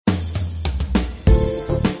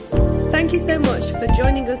Thank you so much for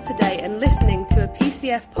joining us today and listening to a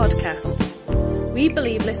PCF podcast. We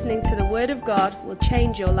believe listening to the Word of God will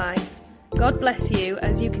change your life. God bless you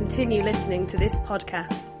as you continue listening to this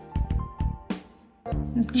podcast.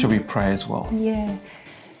 Shall we pray as well? Yeah.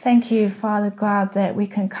 Thank you, Father God, that we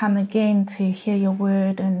can come again to hear your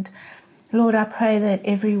word. And Lord, I pray that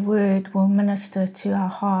every word will minister to our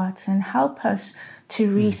hearts and help us to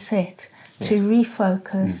reset, to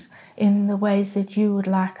refocus in the ways that you would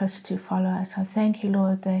like us to follow us. I thank you,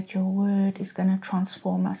 Lord, that your word is going to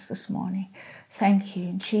transform us this morning. Thank you.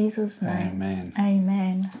 In Jesus' name. Amen.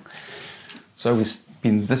 Amen. So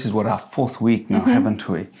this is what our fourth week now, haven't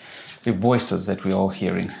we? The voices that we're all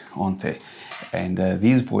hearing, aren't they? And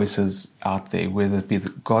these voices out there, whether it be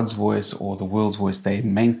God's voice or the world's voice, they're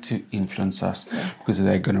meant to influence us because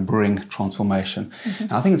they're going to bring transformation.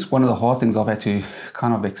 And I think it's one of the hard things I've had to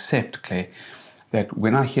kind of accept, Claire, that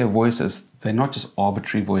when I hear voices, they're not just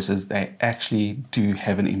arbitrary voices, they actually do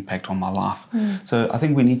have an impact on my life. So I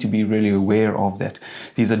think we need to be really aware of that.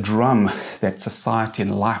 There's a drum that society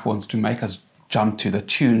and life wants to make us jump to the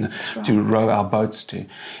tune to row our boats to.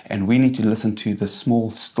 And we need to listen to the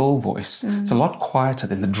small, still voice. It's a lot quieter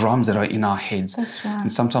than the drums that are in our heads. That's right.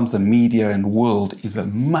 And sometimes the media and world is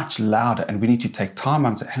much louder, and we need to take time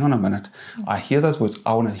and say, hang on a minute, I hear those words,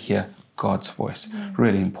 I want to hear God's voice.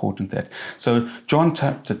 Really important that. So John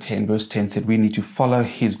chapter 10 verse 10 said we need to follow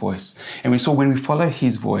his voice. And we saw when we follow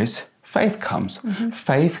his voice, faith comes.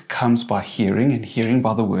 Faith comes by hearing, and hearing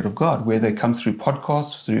by the word of God. Whether it comes through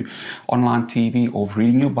podcasts, through online TV, or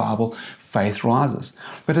reading your Bible, faith rises.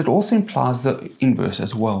 But it also implies the inverse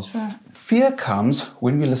as well. Right. Fear comes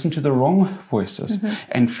when we listen to the wrong voices,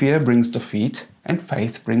 and fear brings defeat, and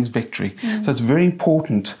faith brings victory. So it's very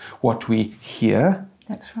important what we hear,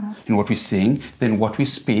 That's right. in what we sing, then what we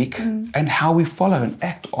speak, and how we follow and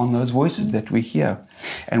act on those voices that we hear.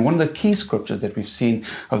 And one of the key scriptures that we've seen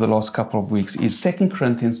over the last couple of weeks is 2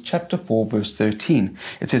 Corinthians chapter 4, verse 13.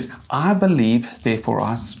 It says, I believe, therefore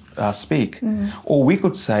I speak. Or we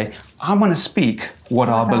could say, I want to speak what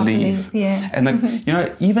I believe. Yeah. And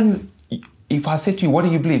even if I said to you, what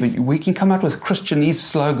do you believe? We can come out with Christianese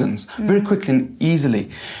slogans very quickly and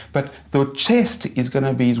easily. But the test is going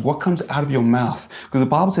to be what comes out of your mouth. Because the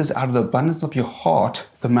Bible says out of the abundance of your heart,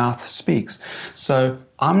 the mouth speaks. So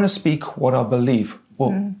I'm going to speak what I believe.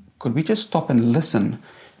 Well, could we just stop and listen?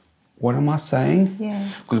 What am I saying?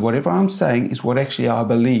 Yeah. Because whatever I'm saying is what actually I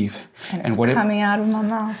believe. And it's coming out of my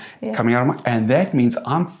mouth. Yeah. Coming out of my, and that means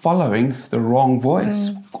I'm following the wrong voice,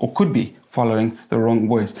 or could be following the wrong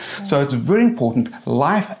voice. So it's very important.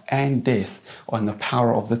 Life and death are in the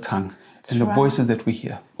power of the tongue and the voices that we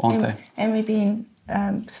hear, aren't they? And we've been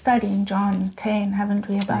studying John 10, haven't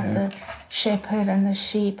we, about the shepherd and the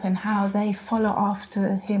sheep and how they follow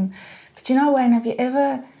after him. But Wayne, have you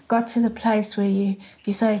ever got to the place where you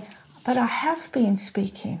say, but I have been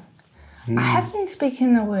speaking. I have been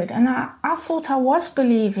speaking the word, and I thought I was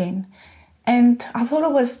believing, and I thought I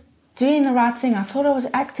was doing the right thing. I thought I was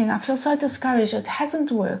acting. I feel so discouraged. It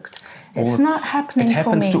hasn't worked. It's not happening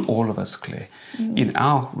for me. It happens to all of us, Claire. In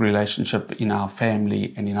our relationship, in our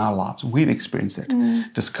family, and in our lives, we've experienced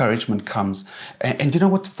it. Discouragement comes. And you know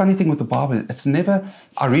what the funny thing with the Bible is? It's never,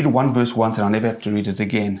 I read one verse once and I never have to read it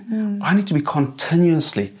again. I need to be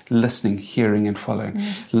continuously listening, hearing and following.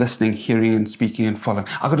 Listening, hearing and speaking and following.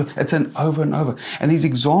 It's an over and over. And these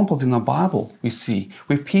examples in the Bible we see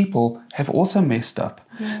where people have also messed up.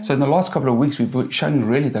 So in the last couple of weeks we've shown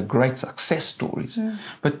really the great success stories.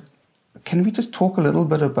 But can we just talk a little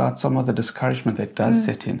bit about some of the discouragement that does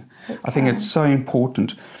set in? I think it's so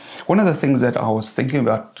important. One of the things that I was thinking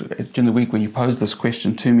about during the week when you posed this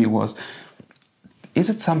question to me was, is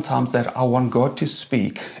it sometimes that I want God to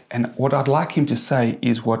speak and what I'd like him to say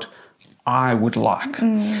is what I would like?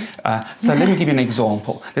 So let me give you an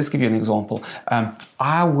example. Let's give you an example.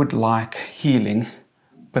 I would like healing,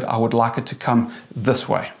 but I would like it to come this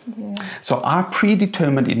way. So I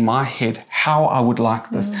predetermined in my head how I would like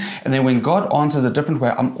this. And then when God answers a different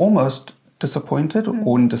way, I'm almost disappointed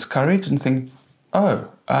or discouraged and think,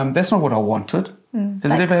 that's not what I wanted.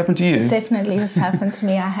 Has it ever happened to you? It definitely has happened to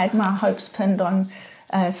me. I had my hopes pinned on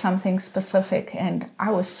something specific, and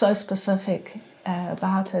I was so specific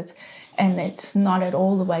about it. And it's not at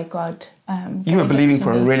all the way God you were believing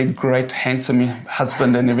for a really great, handsome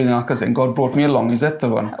husband and everything like that, and God brought me along. Is that the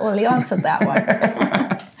one? Well, he answered that one.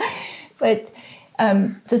 But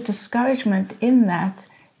the discouragement in that,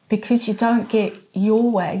 because you don't get your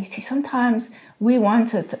way. You see, sometimes we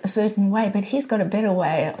want it a certain way, but he's got a better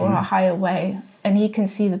way or a higher way, and he can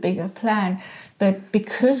see the bigger plan. But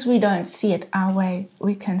because we don't see it our way,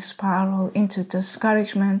 we can spiral into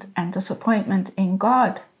discouragement and disappointment in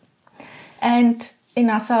God. And in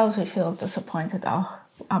ourselves, we feel disappointed. Oh,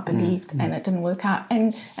 I believed and it didn't work out.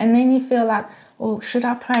 And then you feel like, well, should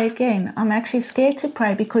I pray again? I'm actually scared to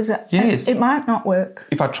pray because it might not work.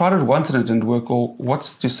 If I tried it once and it didn't work, well,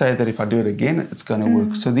 what's to say that if I do it again, it's going to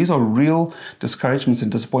work? So these are real discouragements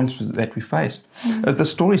and disappointments that we face. The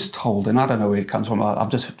story's told, and I don't know where it comes from.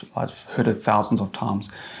 I've heard it thousands of times.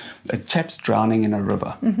 A chap's drowning in a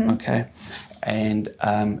river, okay? And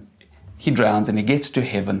he drowns and he gets to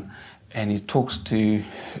heaven. And he talks to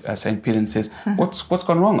St. Peter and says, what's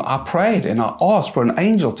gone wrong? I prayed and I asked for an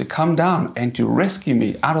angel to come down and to rescue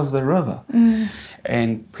me out of the river.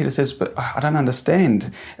 And Peter says, but I don't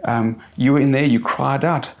understand. You were in there, you cried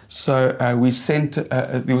out. So we sent,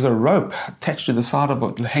 there was a rope attached to the side of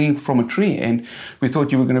it, hanging from a tree. And we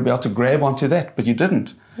thought you were going to be able to grab onto that, but you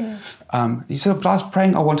didn't. He said, but I was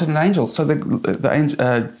praying, I wanted an angel. So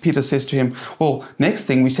Peter says to him, well, next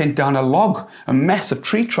thing we sent down a log, a massive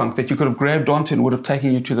tree trunk that you could have grabbed onto and would have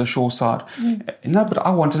taken you to the shore side. No, but I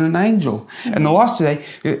wanted an angel. And the last day,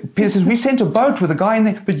 Peter says, we sent a boat with a guy in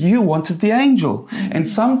there, but you wanted the angel. And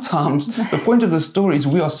sometimes the point of the story is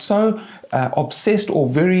we are so obsessed or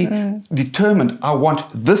very determined. I want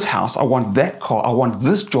this house, I want that car, I want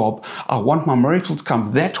this job, I want my miracle to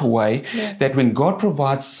come that way, that when God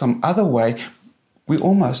provides some other way, we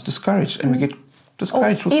almost discouraged and we get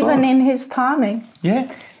discouraged with even God. in His timing.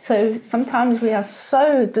 So sometimes we are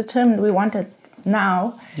so determined we want it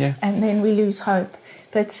now, and then we lose hope.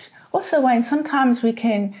 But also, Wayne, sometimes we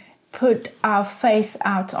can put our faith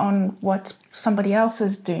out on what somebody else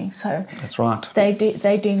is doing. So that's right.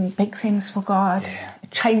 They're doing big things for God,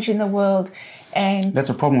 changing the world. And that's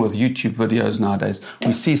a problem with YouTube videos nowadays.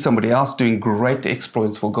 We see somebody else doing great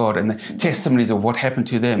exploits for God and the testimonies of what happened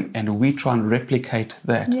to them, and we try and replicate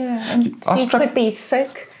that. And you could be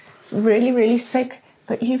sick, really, really sick,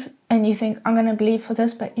 but you think, I'm going to believe for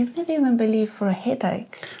this, but you've never even believed for a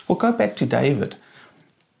headache. Well, go back to David.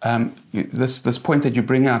 This point that you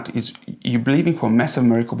bring out is you're believing for a massive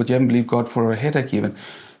miracle, but you haven't believed God for a headache even.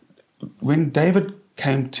 When David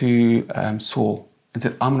came to Saul and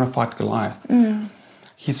said, I'm going to fight Goliath,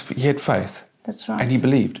 he had faith. That's right. And he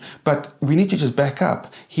believed. But we need to just back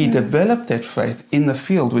up. He developed that faith in the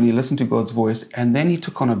field when he listened to God's voice, and then he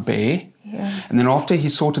took on a bear. And then after he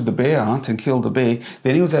sorted the bear out and killed the bear,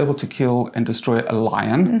 then he was able to kill and destroy a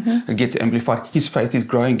lion. It gets amplified. His faith is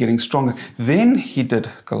growing, getting stronger. Then he did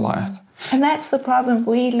Goliath. And that's the problem.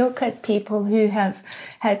 We look at people who have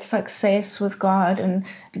had success with God and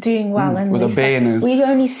doing well, and with a bear we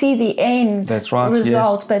only see the end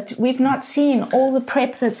result, yes. But we've not seen all the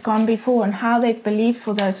prep that's gone before and how they've believed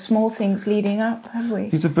for those small things leading up, have we?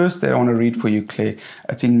 There's a verse that I want to read for you, Claire.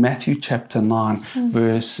 It's in Matthew chapter 9,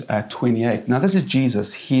 verse 28. Now, this is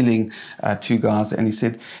Jesus healing two guys, and he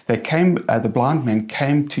said, the blind men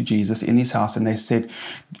came to Jesus in his house, and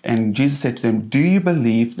and Jesus said to them, do you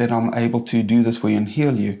believe that I'm able to do this for you and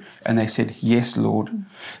heal you? And they said, yes, Lord.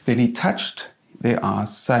 Then he touched their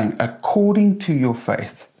eyes, saying, according to your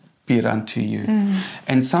faith, be it unto you.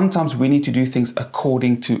 And sometimes we need to do things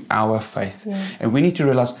according to our faith. And we need to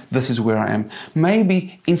realize this is where I am.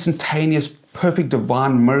 Maybe instantaneous, perfect,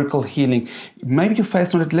 divine, miracle healing. Maybe your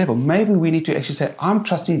faith's not at level. Maybe we need to actually say, I'm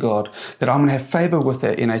trusting God that I'm going to have favor with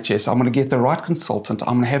the NHS. I'm going to get the right consultant.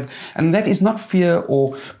 I'm going to have, and that is not fear,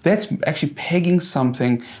 or that's actually pegging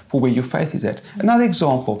something for where your faith is at. Another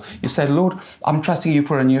example, you say, Lord, I'm trusting you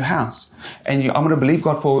for a new house. And I'm going to believe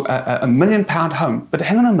God for a £1 million home. But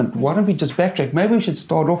hang on a minute, why don't we just backtrack? Maybe we should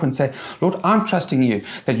start off and say, Lord, I'm trusting you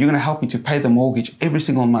that you're going to help me to pay the mortgage every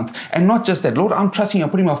single month. And not just that, Lord, I'm trusting you,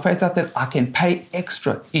 I'm putting my faith out that I can pay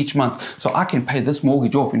extra each month. So I can pay this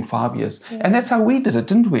mortgage off in 5 years. And that's how we did it,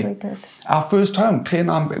 didn't we? We did. Our first home, Claire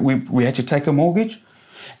and I, we had to take a mortgage.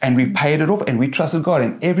 And we paid it off, and we trusted God.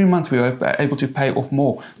 And every month we were able to pay off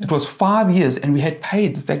more. It was 5 years, and we had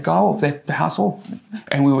paid that guy off, that house off.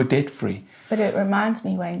 And we were debt-free. But it reminds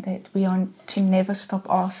me, Wayne, that we are to never stop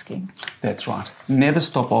asking. That's right. Never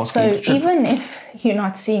stop asking. So even if you're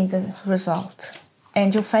not seeing the result,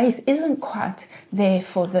 and your faith isn't quite there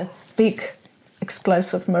for the big,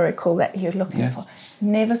 explosive miracle that you're looking for,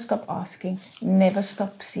 never stop asking, never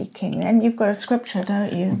stop seeking. And you've got a scripture,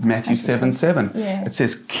 don't you? Matthew 7:7. It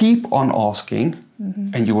says, keep on asking,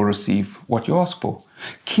 and you will receive what you ask for.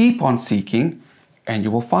 Keep on seeking, and you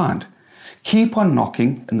will find. Keep on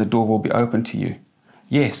knocking, and the door will be open to you.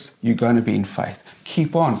 Yes, you're going to be in faith.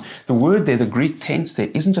 keep on. The word there, the Greek tense there,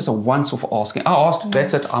 isn't just a once-off asking. I asked,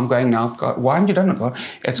 that's it, I'm going now. God, why haven't you done it, God?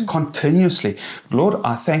 It's continuously. Lord,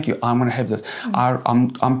 I thank you, I'm going to have this.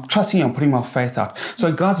 I'm trusting you, I'm putting my faith out.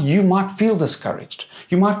 So guys, you might feel discouraged.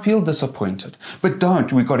 You might feel disappointed, but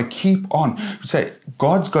don't. We've got to keep on. Say,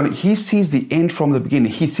 He sees the end from the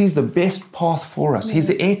beginning. He sees the best path for us. He's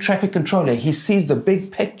the air traffic controller. He sees the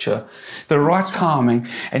big picture, the right timing,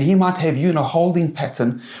 and He might have you in a holding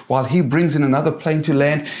pattern while He brings in another plane to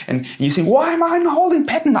land, and you say, why am I in a holding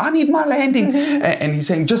pattern? I need my landing. And He's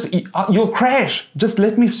saying, you'll crash. Just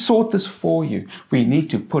let me sort this for you. We need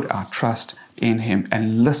to put our trust in Him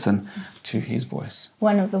and listen to His voice.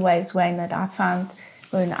 One of the ways, Wayne, that I found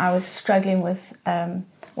when I was struggling with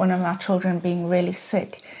one of my children being really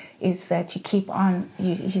sick is that you keep on,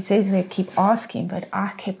 he says they keep asking, but I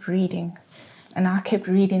kept reading. And I kept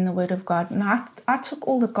reading the Word of God. And I took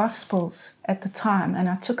all the Gospels at the time, and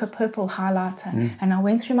I took a purple highlighter, and I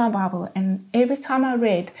went through my Bible, and every time I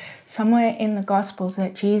read somewhere in the Gospels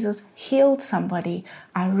that Jesus healed somebody,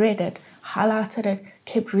 I read it, highlighted it,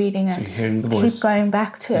 kept reading it, so you're hearing the voice. keep going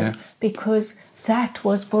back to it, because that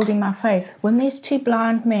was building my faith. When these two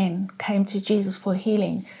blind men came to Jesus for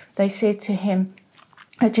healing, they said to him,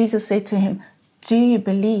 Jesus said to him, do you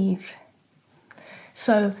believe?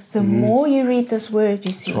 So the more you read this word,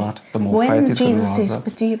 you see, right. The more when faith Jesus says,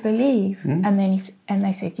 but do you believe? And then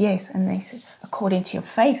they said yes, and they said, according to your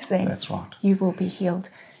faith, then that's right. you will be healed.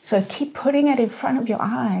 So keep putting it in front of your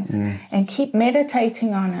eyes and keep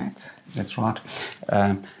meditating on it. That's right.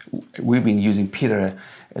 We've been using Peter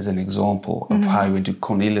as an example of how he went to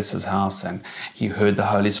Cornelius' house and he heard the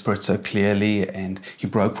Holy Spirit so clearly, and he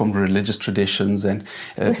broke from religious traditions and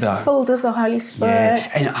was filled with the Holy Spirit.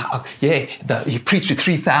 He preached to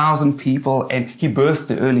 3,000 people and he birthed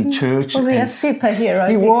the early church. Was he a superhero?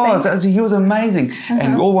 He was. He was amazing,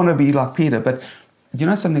 and we all want to be like Peter. But you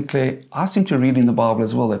know something, Claire? I seem to read in the Bible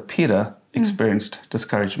as well that Peter experienced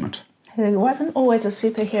discouragement. He wasn't always a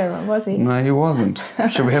superhero, was he? No, he wasn't.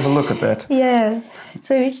 Shall we have a look at that? Yeah.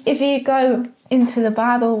 So if you go into the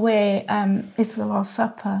Bible where it's the Last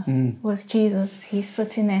Supper with Jesus, he's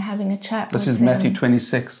sitting there having a chat with them. This is Matthew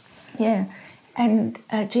 26. Yeah. And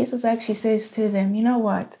Jesus actually says to them, you know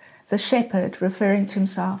what? The shepherd, referring to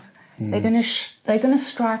himself, they're going to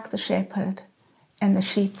strike the shepherd and the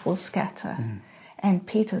sheep will scatter. And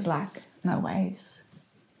Peter's like, no ways.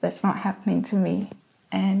 That's not happening to me.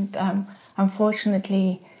 And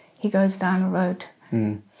unfortunately, he goes down a road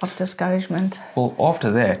of discouragement. Well,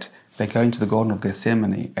 after that, they go into the Garden of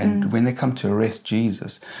Gethsemane, and when they come to arrest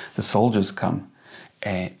Jesus, the soldiers come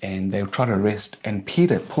and they try to arrest, and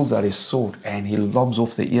Peter pulls out his sword and he lobs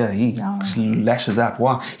off the ear. He lashes out.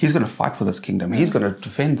 Why? He's going to fight for this kingdom. He's going to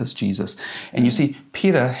defend this Jesus. And you see,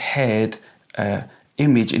 Peter had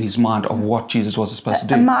image in his mind of what Jesus was supposed to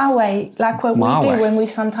do. My way, like what we do when we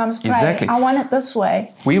sometimes pray. Exactly. I want it this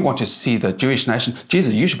way. We want to see the Jewish nation,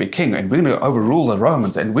 Jesus, you should be king, and we're going to overrule the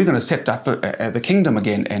Romans, and we're going to set up the kingdom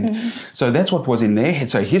again. And so that's what was in their head.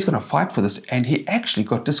 So he's going to fight for this. And he actually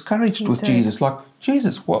got discouraged with Jesus. Like,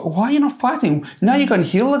 Jesus, why are you not fighting? Now you're going to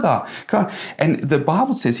heal the guy. And the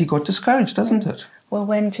Bible says he got discouraged, doesn't it? Well,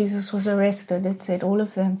 when Jesus was arrested, it said all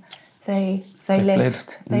of them, they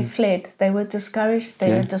left. They fled. They were discouraged.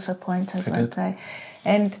 They were disappointed, weren't they?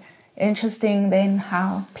 And interesting then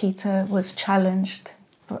how Peter was challenged.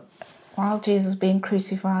 While Jesus was being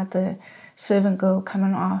crucified, the servant girl come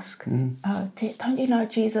and ask, don't you know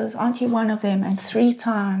Jesus? Aren't you one of them? And 3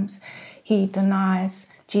 times he denies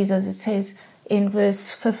Jesus. It says in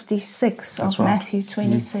verse 56 of Matthew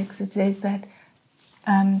 26, it says that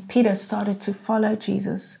Peter started to follow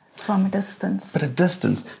Jesus from a distance. But a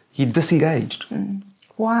distance. He disengaged.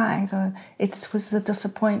 Why? It was the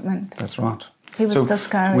disappointment. That's right. He was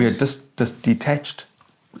discouraged. We are detached,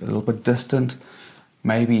 a little bit distant.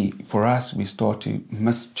 Maybe for us, we start to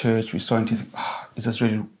miss church. We're starting to think, is this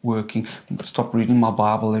really working? Stop reading my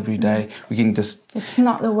Bible every day. We can just... It's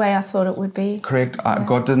not the way I thought it would be. Correct.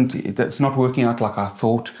 God didn't... It's not working out like I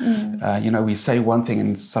thought. We say one thing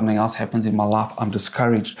and something else happens in my life. I'm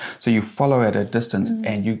discouraged. So you follow at a distance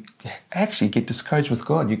and you actually get discouraged with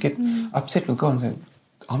God. You get upset with God and say,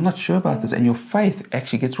 I'm not sure about this. And your faith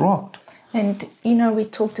actually gets rocked. And, we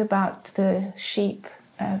talked about the sheep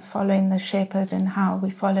following the shepherd and how we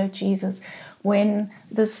follow Jesus. When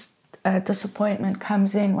this disappointment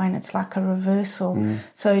comes in, when it's like a reversal.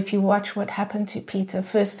 So if you watch what happened to Peter,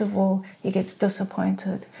 first of all, he gets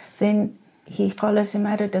disappointed. Then he follows him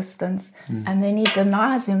at a distance. And then he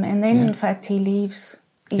denies him. And then, in fact, he leaves.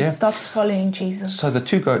 He stops following Jesus. So the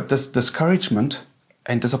two go discouragement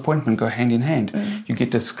and disappointment go hand in hand. You get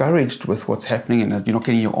discouraged with what's happening and you're not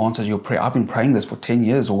getting your answers. Your prayer, I've been praying this for 10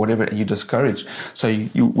 years or whatever, and you're discouraged. So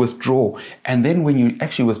you withdraw. And then when you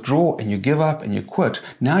actually withdraw and you give up and you quit,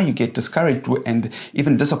 now you get discouraged and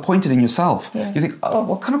even disappointed in yourself. Yeah. You think, oh,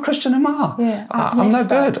 what kind of Christian am I? Yeah, I'm no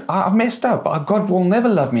good. I've messed up. God will never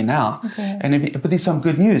love me now. Okay. But there's some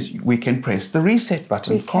good news. We can press the reset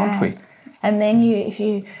button, can't we? And then if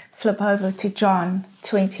you flip over to John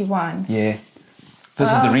 21. Yeah. This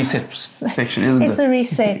is the reset section, isn't it? It's a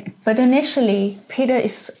reset. But initially, Peter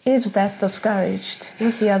is that discouraged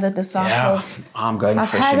with the other disciples. Yeah, I'm going I've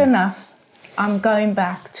fishing. had enough. I'm going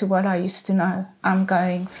back to what I used to know. I'm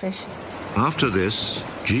going fishing. After this,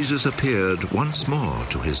 Jesus appeared once more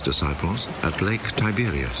to his disciples at Lake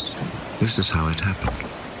Tiberias. This is how it happened.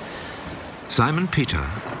 Simon Peter,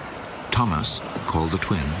 Thomas, called the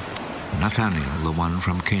twin, Nathanael, the one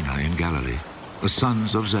from Cana in Galilee, the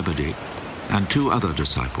sons of Zebedee, and 2 other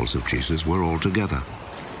disciples of Jesus were all together.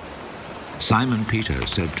 Simon Peter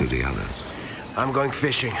said to the others, I'm going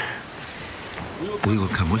fishing. "We will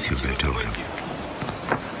come with you," they told him.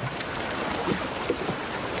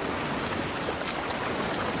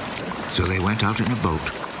 So they went out in a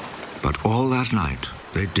boat, but all that night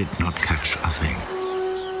they did not catch a thing.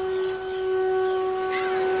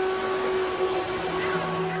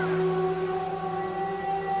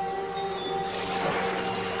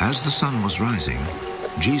 As the sun was rising,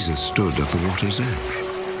 Jesus stood at the water's edge.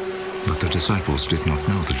 But the disciples did not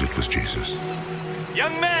know that it was Jesus.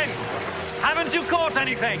 Young men, haven't you caught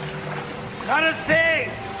anything? Not a thing!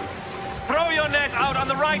 Throw your net out on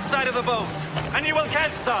the right side of the boat, and you will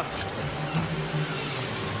catch some.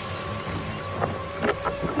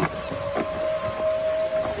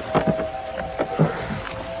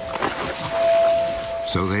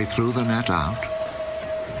 So they threw the net out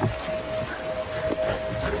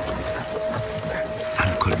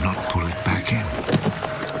and could not pull it back in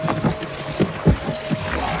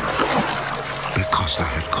because they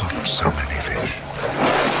had caught so many fish.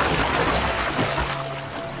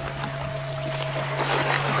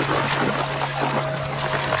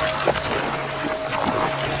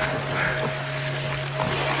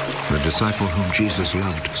 The disciple whom Jesus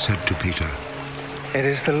loved said to Peter, It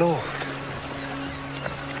is the Lord.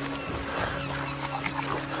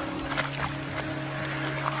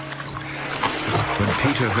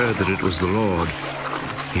 When Peter heard that it was the Lord,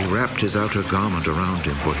 he wrapped his outer garment around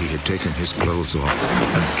him, for he had taken his clothes off,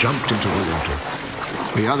 and jumped into the water.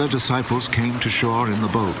 The other disciples came to shore in the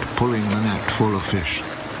boat, pulling the net full of fish.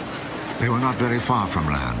 They were not very far from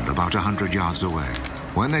land, about 100 yards away.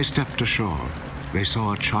 When they stepped ashore, they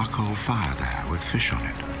saw a charcoal fire there with fish on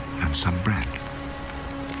it and some bread.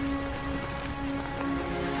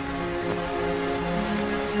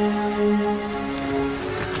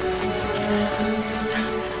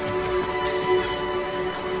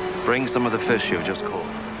 Bring some of the fish you've just caught.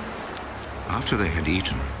 After they had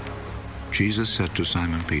eaten, Jesus said to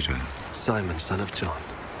Simon Peter, Simon, son of John,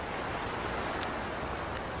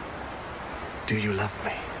 do you love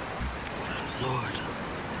me? Lord,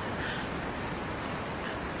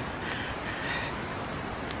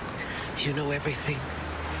 you know everything.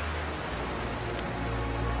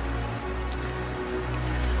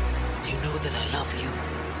 You know that I love you.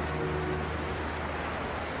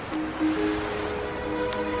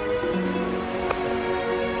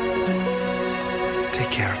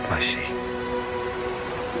 Take care of my sheep.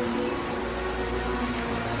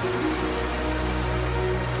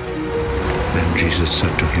 Then Jesus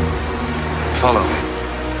said to him, Follow me.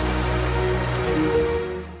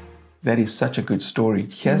 That is such a good story.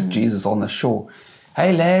 Here's Jesus on the shore.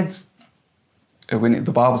 Hey, lads. When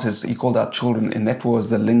the Bible says he called out children, and that was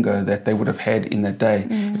the lingo that they would have had in that day.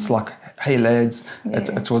 It's like, hey, lads.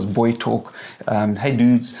 It was boy talk. Hey,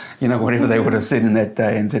 dudes. You know, whatever they would have said in that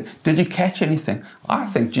day. And said, did you catch anything? I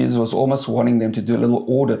think Jesus was almost wanting them to do a little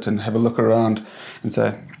audit and have a look around and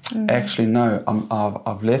say, actually, no,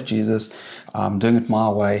 I've left Jesus. I'm doing it my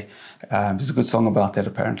way. There's a good song about that,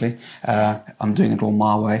 apparently. I'm doing it all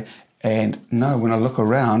my way. And no, when I look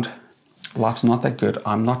around, life's not that good.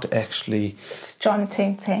 I'm not actually... It's John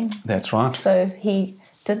 10:10. That's right. So he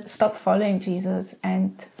did stop following Jesus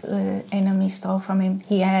and the enemy stole from him.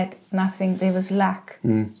 He had nothing. There was lack.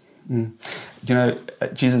 You know,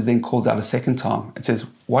 Jesus then calls out a second time. It says,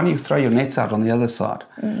 why don't you throw your nets out on the other side?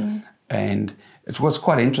 And it was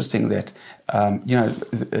quite interesting that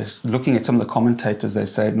Looking at some of the commentators, they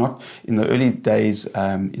say not in the early days,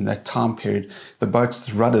 in that time period, the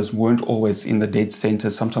boat's rudders weren't always in the dead center.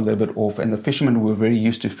 Sometimes they're a bit off, and the fishermen were very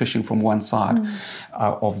used to fishing from one side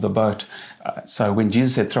of the boat. So when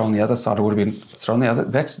Jesus said throw on the other side, it would have been throw on the other.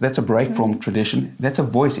 That's a break from tradition. That's a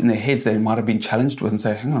voice in their heads they might have been challenged with and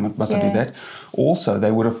say, hang on, must I do that? Also,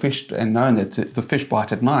 they would have fished and known that the fish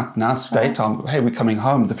bite at night. Now it's daytime. Hey, we're coming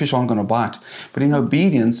home. The fish aren't going to bite. But in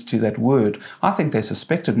obedience to that word, I think they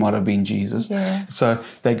suspected might have been Jesus. Yeah. So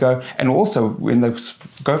they go, and also when they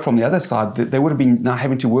go from the other side, they would have been now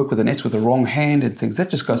having to work with the nets with the wrong hand and things. That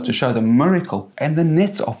just goes to show the miracle. And the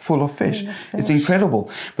nets are full of fish. It's incredible.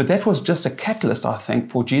 But that was just a catalyst, I think,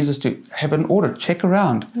 for Jesus to have an order. Check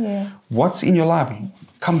around. Yeah. What's in your life?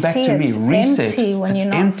 Come back to me. It's Reset. empty when It's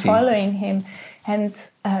you're not empty. following him. And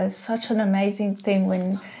such an amazing thing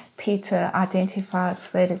when Peter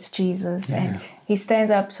identifies that it's Jesus and he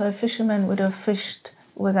stands up. So a fisherman would have fished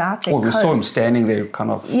without their Well, we coats. saw him standing there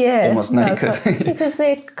kind of almost naked. Because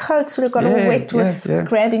their coats would have got all wet with yeah.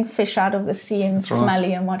 grabbing fish out of the sea and That's right.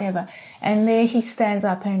 smelly and whatever. And there he stands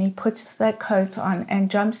up and he puts that coat on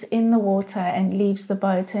and jumps in the water and leaves the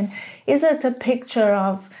boat. And is it a picture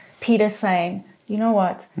of Peter saying, you know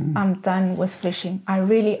what, I'm done with fishing. I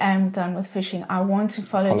really am done with fishing. I want to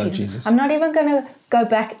follow Jesus. I'm not even going to go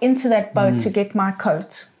back into that boat to get my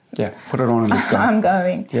coat. Yeah, put it on and let's go. I'm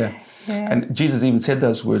going. Yeah. And Jesus even said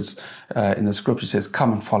those words in the scripture. He says,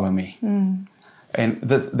 come and follow me. And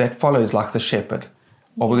that follows like the shepherd.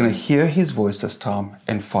 Well, we're going to hear his voice this time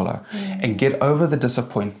and follow and get over the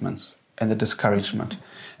disappointments and the discouragement.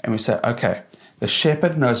 And we say, okay, the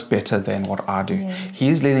shepherd knows better than what I do.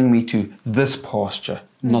 He's leading me to this pasture,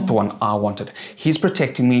 not the one I wanted. He's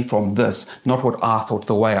protecting me from this, not what I thought,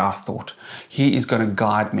 the way I thought. He is going to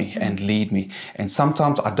guide me and lead me. And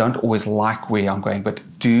sometimes I don't always like where I'm going, but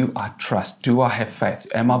do I trust? Do I have faith?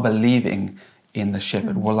 Am I believing in the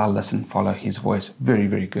shepherd? Will I listen, follow his voice? Very,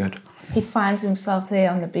 very good. He finds himself there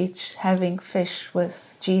on the beach having fish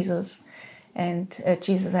with Jesus. And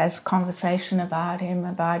Jesus has a conversation about him,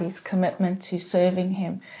 about his commitment to serving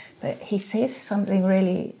him. But he says something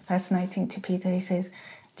really fascinating to Peter. He says,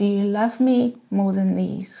 do you love me more than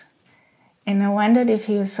these? And I wondered if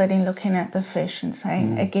he was sitting looking at the fish and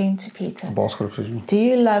saying again to Peter, Basket of fish. do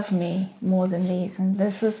you love me more than these? And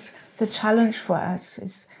this is the challenge for us,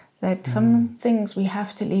 is that some things we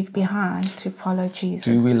have to leave behind to follow Jesus.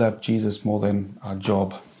 Do we love Jesus more than our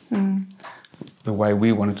job? The way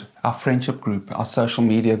we want it, our friendship group, our social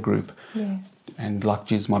media group. Yes. And like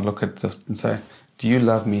Jesus might look at this and say, do you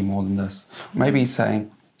love me more than this? Maybe he's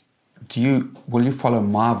saying, will you follow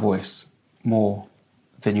my voice more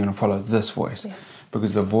than you're going to follow this voice? Yeah.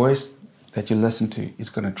 Because the voice that you listen to is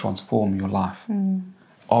going to transform your life.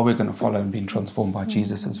 Are we going to follow and being transformed by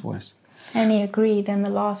Jesus' voice? And he agreed, and the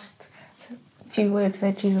last few words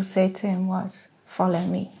that Jesus said to him was, follow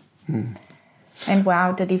me. And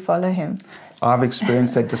wow, did he follow him? I've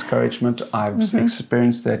experienced that discouragement. I've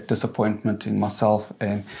experienced that disappointment in myself.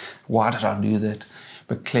 And why did I do that?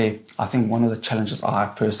 But Claire, I think one of the challenges I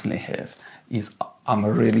personally have is I'm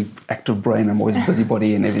a really active brain. I'm always a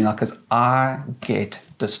busybody and everything like that. I get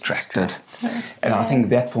distracted. And I think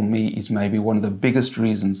that for me is maybe one of the biggest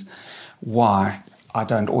reasons why I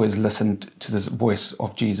don't always listen to the voice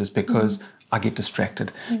of Jesus, because I get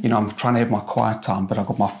distracted. I'm trying to have my quiet time, but I've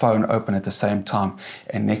got my phone open at the same time.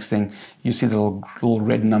 And next thing, you see the little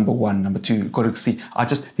red number 1, number 2. You've got to see.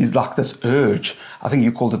 There's like this urge. I think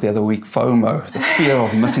you called it the other week, FOMO, the fear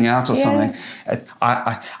of missing out or something.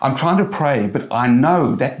 I'm trying to pray, but I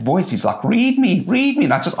know that voice is like, read me.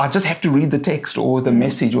 And I just have to read the text or the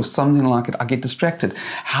message or something like it. I get distracted.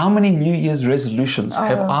 How many New Year's resolutions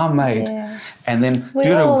have I made? Yeah. And then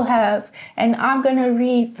We all have. And I'm going to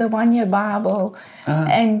read the 1-year Bible.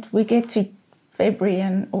 And we get to February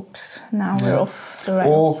and now we're off the rails.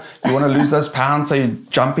 Or you want to lose those pounds, so you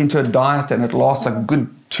jump into a diet and it lasts a good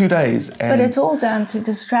 2 days. But it's all down to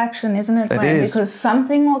distraction, isn't it, Wayne? Is. Because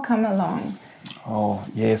something will come along. Oh,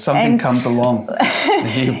 yeah, something comes along.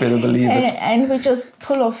 You better believe it. And we just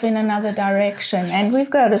pull off in another direction. And we've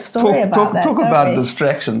got a story about that. Talk about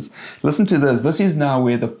distractions. Listen to this. This is now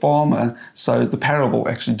where the farmer sows, the parable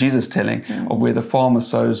actually Jesus telling of where the farmer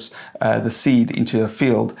sows the seed into a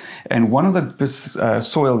field. And one of the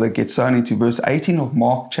soil that gets sown into, verse 18 of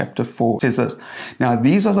Mark chapter 4 says this. Now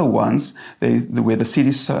these are the ones where the seed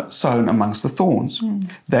is sown amongst the thorns.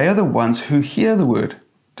 They are the ones who hear the word.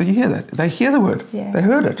 Did you hear that? They hear the word. Yeah. They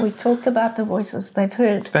heard it. We talked about the voices. They've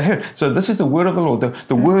heard. They heard. So this is the word of the Lord.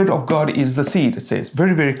 The word of God is the seed, it says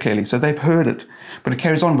very, very clearly. So they've heard it. But it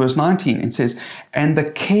carries on, verse 19, and says, and the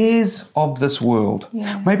cares of this world,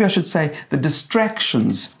 maybe I should say the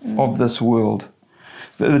distractions of this world,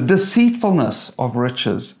 the deceitfulness of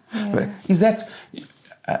riches, is that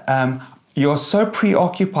you're so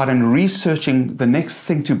preoccupied in researching the next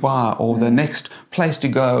thing to buy or the next place to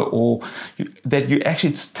go, or that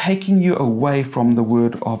it's taking you away from the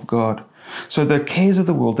word of God. So the cares of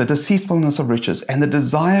the world, the deceitfulness of riches, and the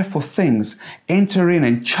desire for things enter in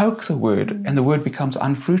and choke the word, and the word becomes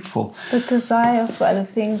unfruitful. The desire for other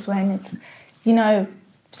things, when it's,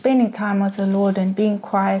 spending time with the Lord and being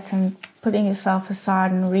quiet and putting yourself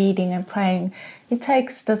aside and reading and praying, it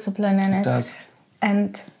takes discipline, and it does.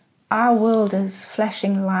 And our world is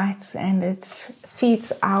flashing lights, and it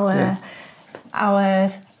feeds our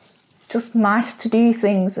just nice to do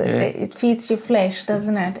things. It feeds your flesh,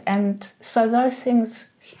 doesn't it? And so those things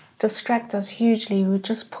distract us hugely. It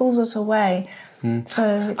just pulls us away.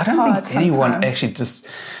 So it's I don't hard think anyone sometimes. actually just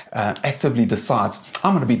actively decides,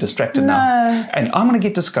 I'm going to be distracted now, and I'm going to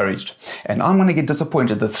get discouraged, and I'm going to get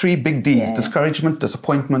disappointed. The 3 big Ds, discouragement,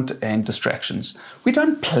 disappointment, and distractions. We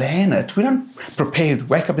don't plan it. We don't prepare,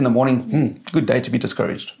 wake up in the morning, good day to be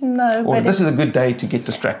discouraged. No, or but this is a good day to get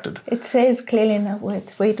distracted. It says clearly in the word,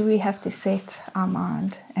 where do we have to set our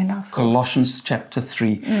mind and our thoughts? Colossians chapter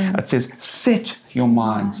 3, it says, set your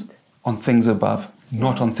minds on things above,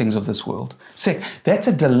 not on things of this world. That's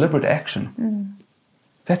a deliberate action.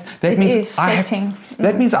 That means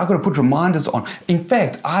that means I've got to put reminders on. In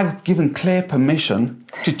fact, I've given Claire permission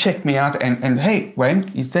to check me out and hey,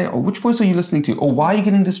 Wayne, is there, or which voice are you listening to? Or why are you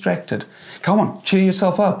getting distracted? Come on, cheer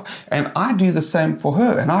yourself up. And I do the same for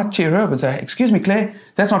her, and I cheer her up and say, excuse me, Claire,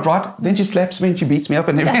 that's not right. Then she slaps me and she beats me up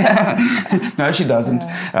and everything. No, she doesn't.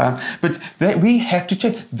 But we have to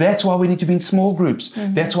check. That's why we need to be in small groups.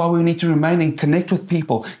 That's why we need to remain and connect with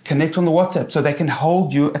people, connect on the WhatsApp so they can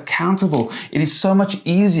hold you accountable. It is so much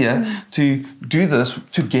easier to do this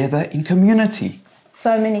together in community.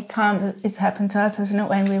 So many times it's happened to us, hasn't it,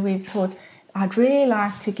 when we've thought, I'd really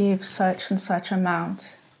like to give such and such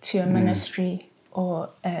amount to a ministry or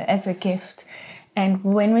as a gift. And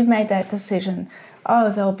when we've made that decision,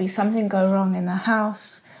 there'll be something go wrong in the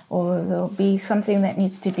house, or there'll be something that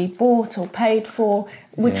needs to be bought or paid for,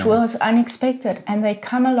 which was unexpected. And they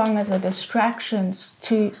come along as a distraction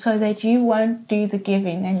so that you won't do the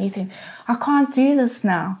giving. And you think, I can't do this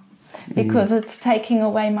now because it's taking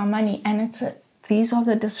away my money. And these are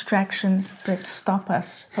the distractions that stop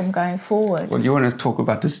us from going forward. Well, you want to talk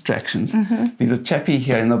about distractions. There's a chappie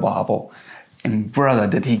here in the Bible, and brother,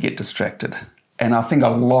 did he get distracted. And I think a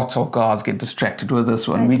lot of guys get distracted with this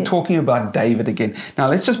one. We're talking about David again. Now,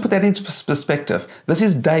 let's just put that into perspective. This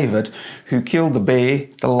is David who killed the bear,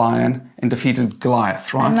 the lion, and defeated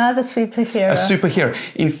Goliath, right? Another superhero. A superhero.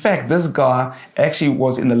 In fact, this guy actually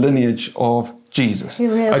was in the lineage of Jesus.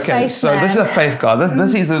 Okay, so this is a faith guy.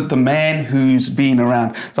 This is the man who's been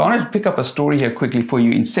around. So I wanted to pick up a story here quickly for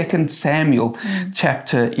you in 2 Samuel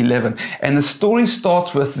chapter 11. And the story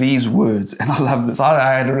starts with these words. And I love this.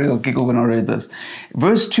 I had a real giggle when I read this.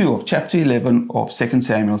 Verse 2 of chapter 11 of 2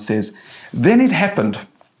 Samuel says, then it happened.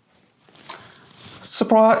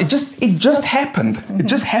 Surprise, it just happened. It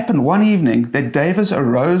just happened one evening that David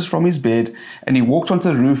arose from his bed and he walked onto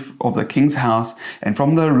the roof of the king's house, and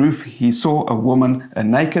from the roof he saw a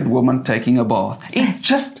naked woman taking a bath. It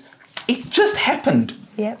just happened.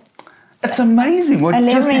 Yep. It's amazing what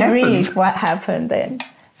just happened. And let me read what happened then.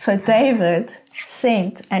 So David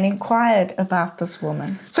sent and inquired about this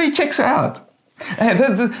woman. So he checks her out.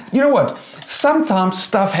 You know what? Sometimes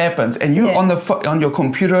stuff happens, and you're on your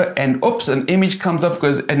computer, and an image comes up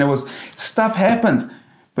stuff happens.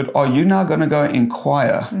 But are you now going to go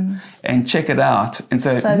inquire and check it out and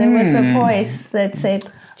say? So there was a voice that said,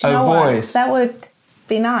 "Do you know what? That would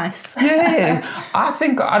be nice." Yeah, I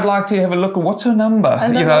think I'd like to have a look at what's her number.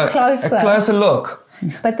 A closer look.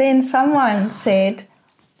 But then someone said,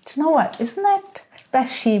 "Do you know what? Isn't that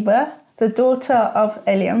Bathsheba, the daughter of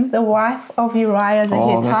Eliam, the wife of Uriah the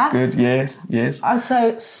Hittite?" Oh, that's good. Yes.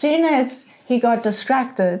 So as soon as he got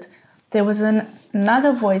distracted, there was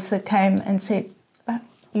another voice that came and said,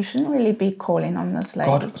 you shouldn't really be calling on this lady.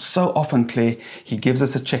 God, so often, Claire, he gives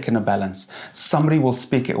us a check and a balance. Somebody will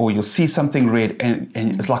speak, or you'll see something read, and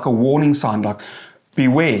it's like a warning sign, like,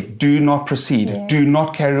 beware, do not proceed, do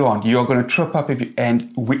not carry on. You're going to trip up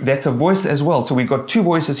that's a voice as well. So we've got two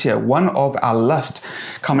voices here. One of our lust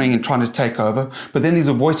coming and trying to take over, but then there's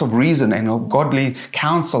a voice of reason and of godly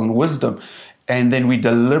counsel and wisdom. And then we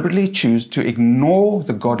deliberately choose to ignore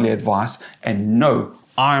the godly advice and know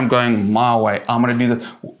I'm going my way. I'm going to do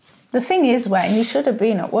the... The thing is, Wayne, he should have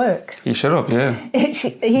been at work. He should have, yeah.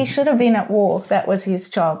 He should have been at war. That was his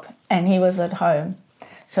job. And he was at home.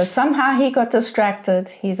 So somehow he got distracted.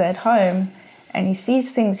 He's at home and he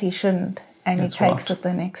sees things he shouldn't. And That's he takes right. it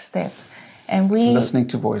the next step. And we Listening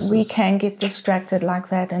to voices. We can get distracted like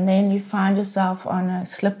that. And then you find yourself on a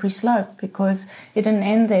slippery slope because it didn't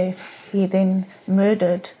end there. He then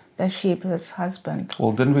murdered Bathsheba's husband.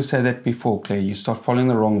 Well, didn't we say that before, Claire? You start following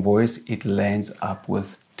the wrong voice, it lands up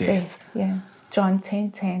with death. Yeah. John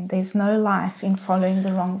 10:10. There's no life in following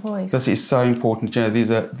the wrong voice. This is so important. You know,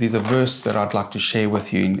 there's a verse that I'd like to share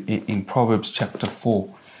with you in Proverbs chapter 4.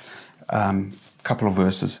 Couple of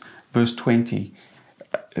verses. Verse 20.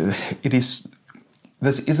 This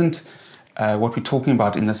isn't what we're talking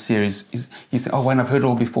about in this series. You think, oh, Wayne, I've heard it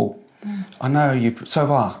all before. I know, so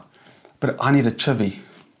far, but I need a chivvy.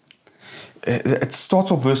 It starts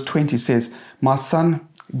off verse 20, says, my son,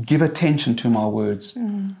 give attention to my words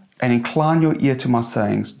and incline your ear to my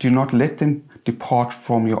sayings. Do not let them depart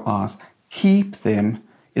from your eyes. Keep them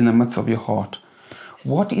in the midst of your heart.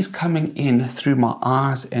 What is coming in through my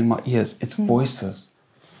eyes and my ears? It's voices.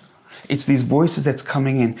 It's these voices that's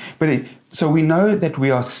coming in. So we know that we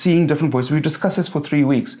are seeing different voices. We've discussed this for 3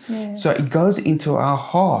 weeks. Yeah. So it goes into our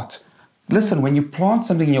heart. Listen, when you plant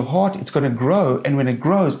something in your heart, it's going to grow. And when it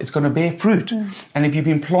grows, it's going to bear fruit. And if you've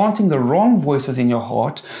been planting the wrong voices in your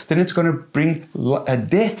heart, then it's going to bring a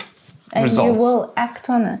death and results. You will act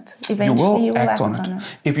on it. Eventually you will act on it.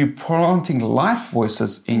 If you're planting life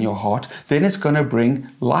voices in your heart, then it's going to bring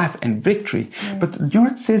life and victory. But you know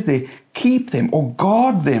what it says there? Keep them or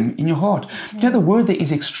guard them in your heart. You know, the word there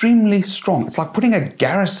is extremely strong. It's like putting a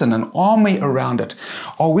garrison, an army around it.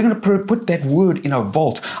 Oh, we're going to put that word in a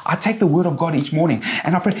vault. I take the word of God each morning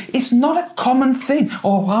and I pray. It's not a common thing.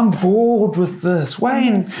 Oh, I'm bored with this.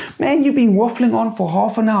 Wayne, man, you've been waffling on for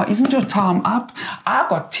half an hour. Isn't your time up? I've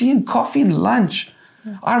got tea and coffee and lunch.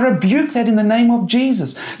 I rebuke that in the name of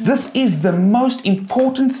Jesus. This is the most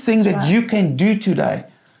important thing that you can do today.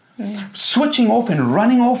 Switching off and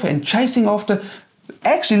running off and chasing after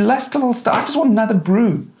actually lustful stuff. I just want another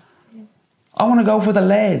brew. I want to go for the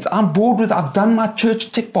lads. I'm bored with I've done my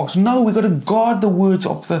church tick box. No, we've got to guard the words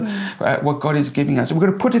of the what God is giving us. We've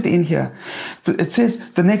got to put it in here. It says,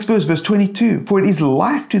 the next verse, verse 22, for it is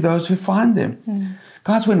life to those who find them.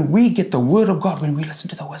 Guys, when we get the word of God, when we listen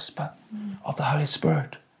to the whisper of the Holy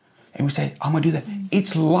Spirit, and we say, I'm going to do that,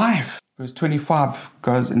 it's life. Verse 25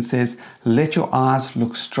 goes and says, let your eyes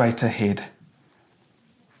look straight ahead.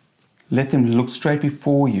 Let them look straight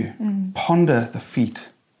before you. Ponder the feet,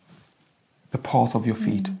 the path of your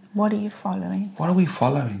feet. What are you following? What are we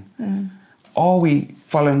following? Are we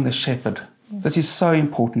following the shepherd? This is so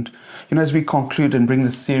important. You know, as we conclude and bring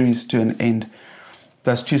the series to an end,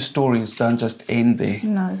 those two stories don't just end there.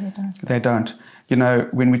 No, they don't. They don't. You know,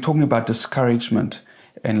 when we're talking about discouragement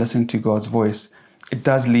and listening to God's voice, it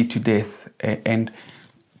does lead to death. And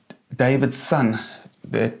David's son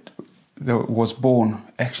that was born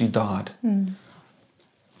actually died. And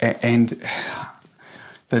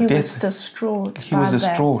he was distraught. He was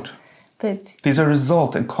distraught. But there's a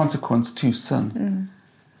result and consequence to sin.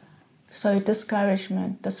 So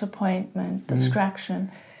discouragement, disappointment, distraction,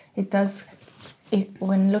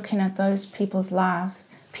 when looking at those people's lives,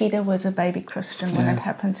 Peter was a baby Christian when it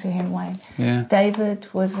happened to him, Wayne. Yeah. David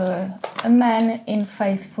was a man in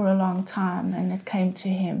faith for a long time, and it came to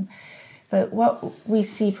him. But what we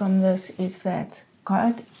see from this is that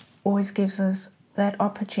God always gives us that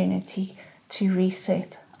opportunity to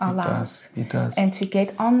reset our lives. He does. And to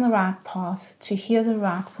get on the right path, to hear the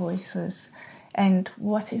right voices. And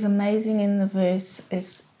what is amazing in the verse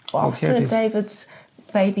is after David's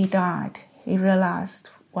baby died, he realized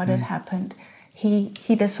what had happened. He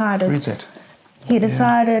decided,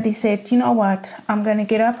 he said, you know what, I'm going to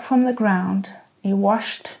get up from the ground. He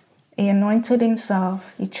washed, he anointed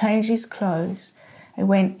himself, he changed his clothes, he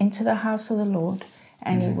went into the house of the Lord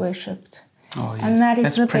and he worshipped. Oh, yes. And that is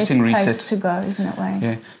That's the best place reset. to go, isn't it, Wayne?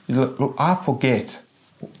 Yeah. Look, I forget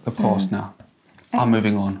the past now. I'm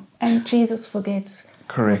moving on. And Jesus forgets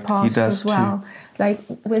the past He does as well. too. Like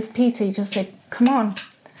with Peter, he just said, come on,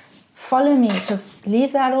 follow me. Just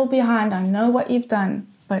leave that all behind. I know what you've done,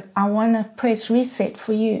 but I want to press reset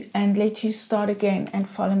for you and let you start again and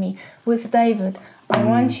follow me. With David, I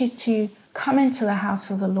want you to come into the house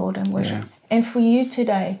of the Lord and worship. And for you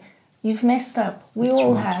today, you've messed up. We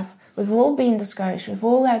all have. We've all been discouraged. We've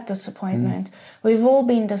all had disappointment. We've all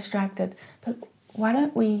been distracted. But why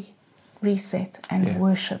don't we reset and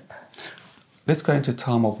worship? Let's go into a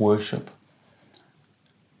time of worship.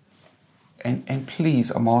 And please,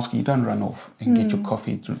 I'm asking you, don't run off and get your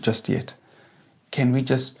coffee just yet. can we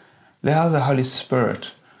just allow the Holy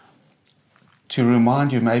Spirit to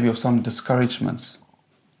remind you maybe of some discouragements,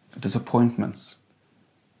 disappointments,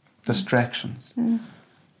 distractions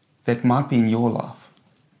that might be in your life.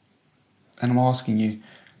 And I'm asking you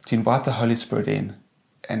to invite the Holy Spirit in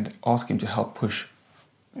and ask Him to help push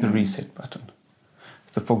the reset button,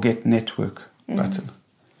 the forget network button,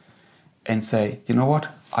 and say, you know what,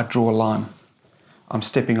 I draw a line. I'm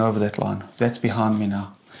stepping over that line. That's behind me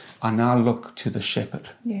now. I now look to the shepherd,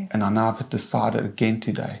 and I now have decided again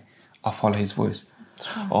today, I follow his voice.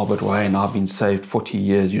 Right. Oh, but Wayne, I've been saved 40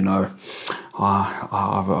 years, you know.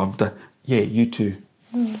 I've done. Yeah, you too.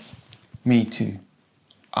 Me too.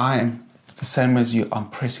 I am the same as you. I'm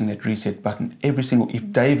pressing that reset button every single.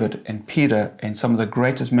 If David and Peter and some of the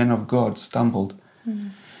greatest men of God stumbled,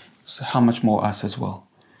 so how much more us as well?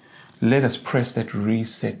 Let us press that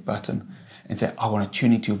reset button and say, I want to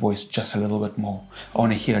tune into your voice just a little bit more. I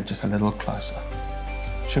want to hear it just a little closer.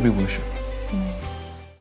 Should we worship?